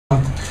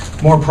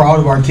more proud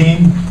of our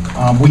team.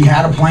 We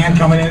had a plan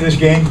coming into this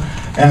game,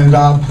 and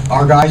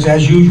our guys,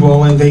 as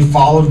usual, they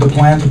followed the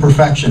plan to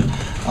perfection.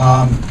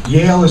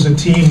 Yale is a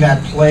team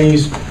that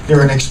plays,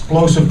 they're an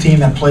explosive team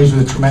that plays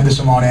with a tremendous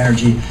amount of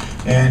energy.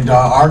 And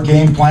our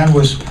game plan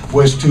was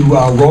to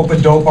rope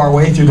and dope our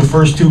way through the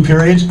first 2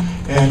 periods.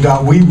 And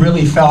we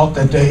really felt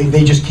that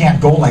they just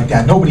can't go like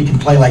that. Nobody can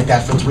play like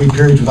that for 3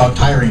 periods without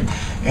tiring.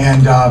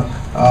 And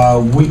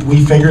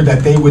we figured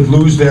that they would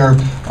lose their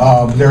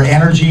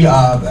energy.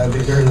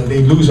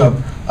 They'd lose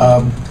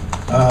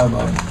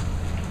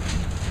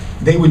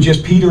they would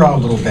just peter out a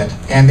little bit.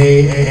 And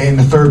they in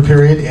the 3rd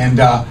period,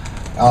 and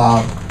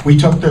we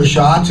took their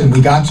shots and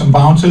we got some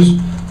bounces.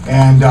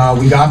 And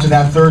we got to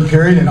that 3rd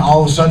period, and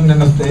all of a sudden,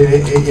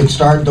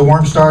 the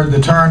worm started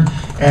to turn,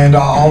 and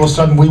all of a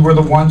sudden we were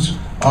the ones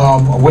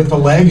with the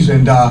legs,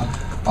 and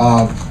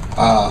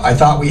I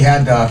thought we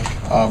had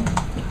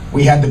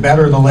the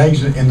better of the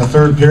legs in the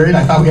 3rd period.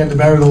 I thought we had the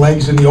better of the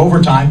legs in the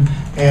overtime,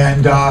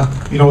 and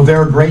you know,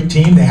 they're a great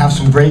team. They have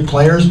some great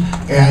players,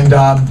 and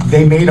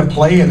they made a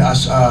play, and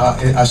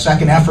a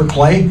second effort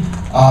play,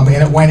 and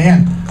it went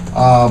in.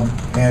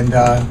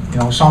 You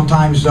know,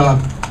 sometimes.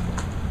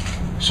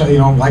 So, you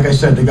know, like I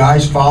said, the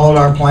guys followed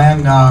our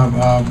plan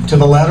to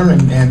the letter,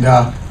 and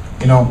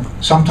you know,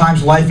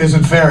 sometimes life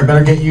isn't fair.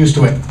 Better get used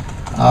to it.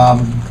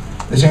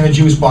 This ain't a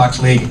juice box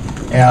league.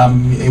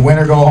 Win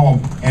or go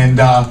home.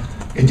 And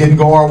it didn't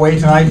go our way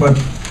tonight, but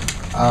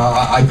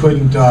I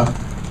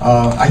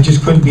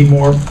just couldn't be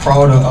more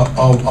proud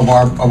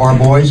of our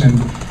boys,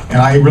 and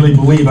I really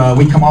believe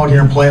we come out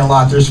here and play a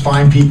lot. There's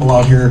fine people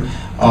out here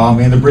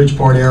in the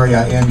Bridgeport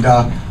area, and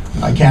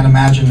I can't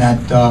imagine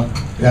that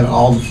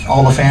all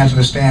the fans in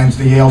the stands,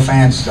 the Yale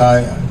fans,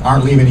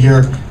 aren't leaving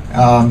here.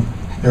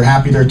 They're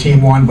happy their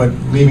team won, but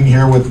leaving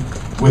here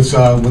with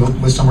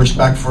some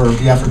respect for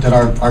the effort that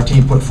our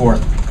team put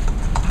forth.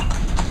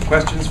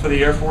 Questions for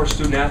the Air Force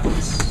student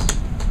athletes?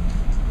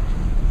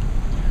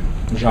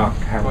 Jacques,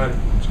 how?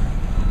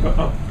 Go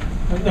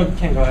ahead. No,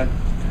 Ken, go ahead.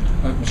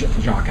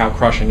 Jacques, how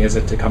crushing is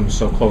it to come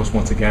so close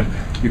once again?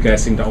 You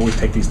guys seem to always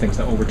take these things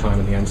to overtime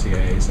in the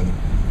NCAAs, and.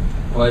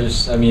 Well, I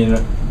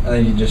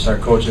think our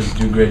coaches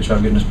do a great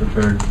job getting us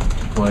prepared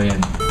to play,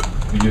 and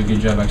we do a good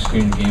job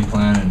executing the game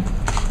plan. And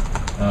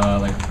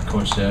like the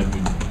coach said,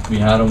 we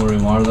had them where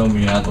we wanted them.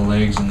 We had the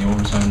legs in the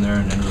overtime there,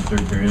 and into the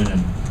 3rd period,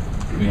 and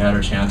we had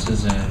our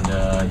chances. And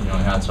you know,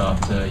 hats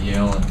off to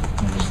Yale and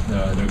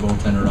their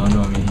goaltender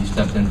Rondo. I mean, he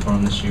stepped in for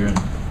them this year,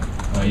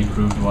 and he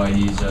proved why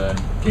he's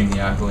getting the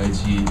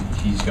accolades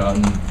he's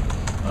gotten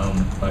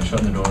by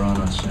shutting the door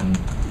on us. And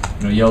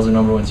you know, Yale's the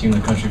 #1 team in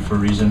the country for a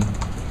reason.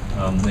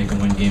 They can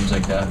win games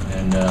like that,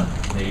 and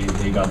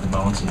they got the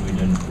bounce, and we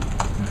didn't.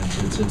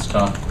 It's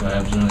tough. I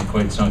haven't really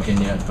quite sunk in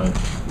yet, but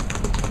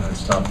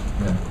it's tough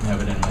to have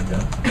it in like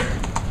that.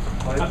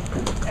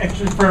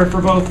 Actually,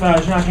 for both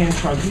Jacques and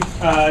Sean,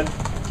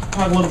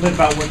 talk a little bit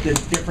about what the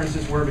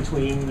differences were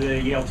between the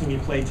Yale team you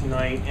played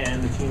tonight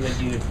and the team that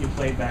you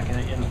played back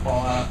in the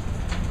fall out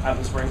in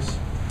the Springs.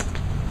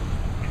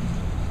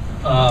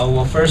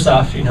 Well, first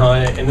off, you know,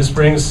 in the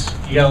Springs,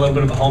 you got a little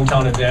bit of a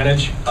hometown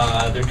advantage.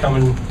 They're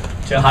coming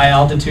to high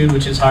altitude,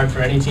 which is hard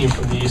for any team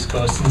from the East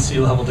Coast and sea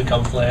level to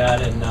come play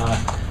at, and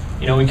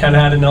you know, we kind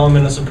of had an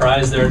element of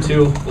surprise there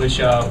too, which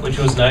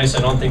was nice.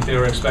 I don't think they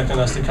were expecting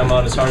us to come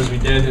out as hard as we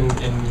did in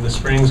the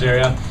Springs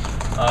area.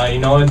 You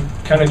know, it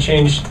kind of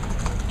changed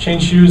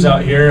shoes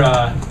out here.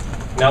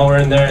 Now we're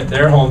in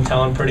their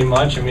hometown pretty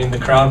much. I mean, the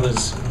crowd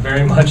was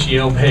very much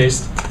Yale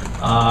based.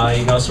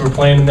 You know, so we're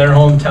playing in their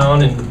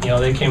hometown, and you know,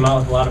 they came out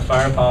with a lot of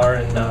firepower,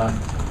 and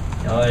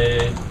you know,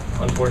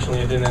 unfortunately,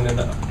 it didn't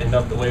end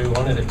up the way we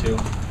wanted it to.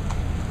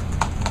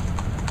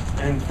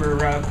 And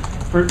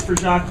for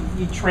Jacques,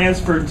 you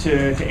transferred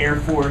to Air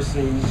Force,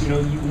 and you know,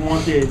 you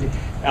wanted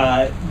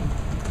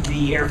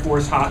the Air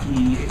Force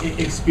hockey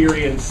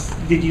experience.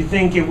 Did you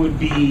think it would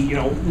be, you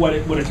know, what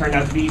it turned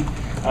out to be?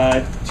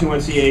 2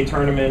 NCAA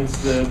tournaments,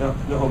 the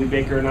Hobie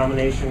Baker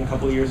nomination a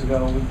couple of years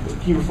ago.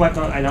 Can you reflect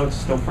on? I know it's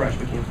still fresh,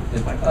 but can you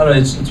reflect on it?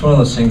 It's one of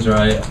those things where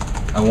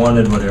I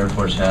wanted what Air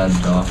Force had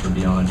to offer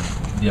beyond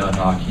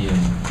hockey, and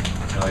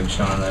you know, like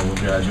Sean and I will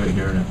graduate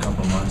here in a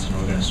couple of months, and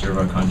we're going to serve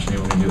our country,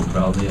 and we're going to do it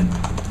proudly,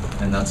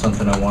 and that's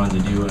something I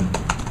wanted to do. And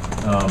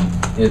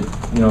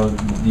you know,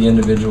 the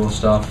individual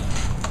stuff,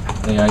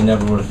 I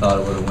never would have thought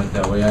it would have went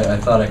that way. I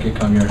thought I could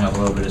come here and have a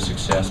little bit of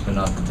success, but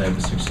not the type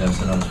of success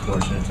that I was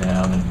fortunate to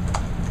have. And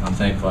I'm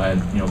thankful I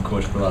had, you know,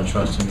 Coach put a lot of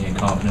trust in me and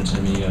confidence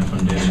in me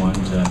from day one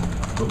to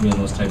put me in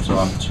those types of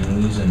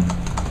opportunities. And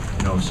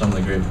you know, some of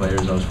the great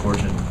players I was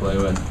fortunate to play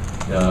with,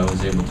 I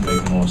was able to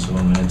make the most of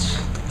them. And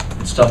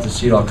it's tough to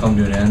see it all come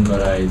to an end,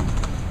 but I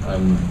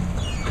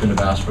couldn't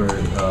have asked for it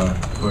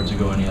to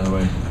go any other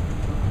way.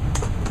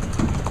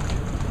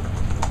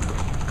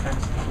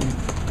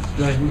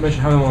 You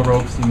mentioned having them on the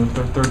ropes in the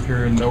third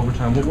period and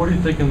overtime. What do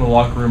you think in the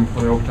locker room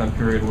for the overtime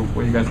period?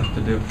 What do you guys have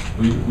to do?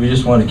 We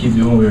just wanted to keep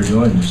doing what we were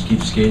doing, just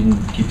keep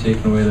skating, keep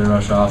taking away their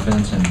rush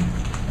offense, and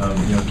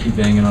you know, keep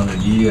banging on their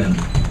D. And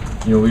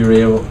you know, we were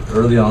able,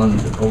 early on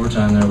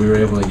overtime there, we were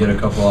able to get a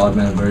couple odd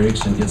man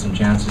breaks and get some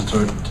chances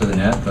to the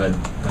net, but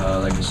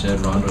like I said,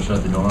 Rondo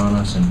shut the door on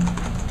us, and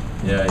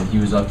yeah, he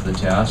was up to the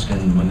task,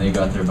 and when they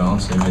got their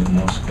bounce, they made the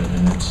most of it,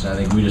 and I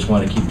think we just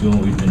want to keep doing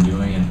what we've been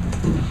doing,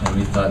 and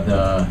we thought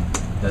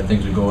that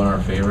things would go in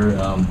our favor,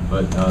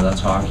 but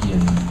that's hockey,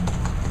 and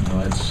you know,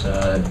 it's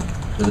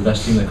they're the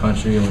best team in the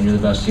country, and when you're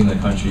the best team in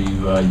the country,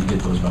 you get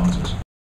those bounces.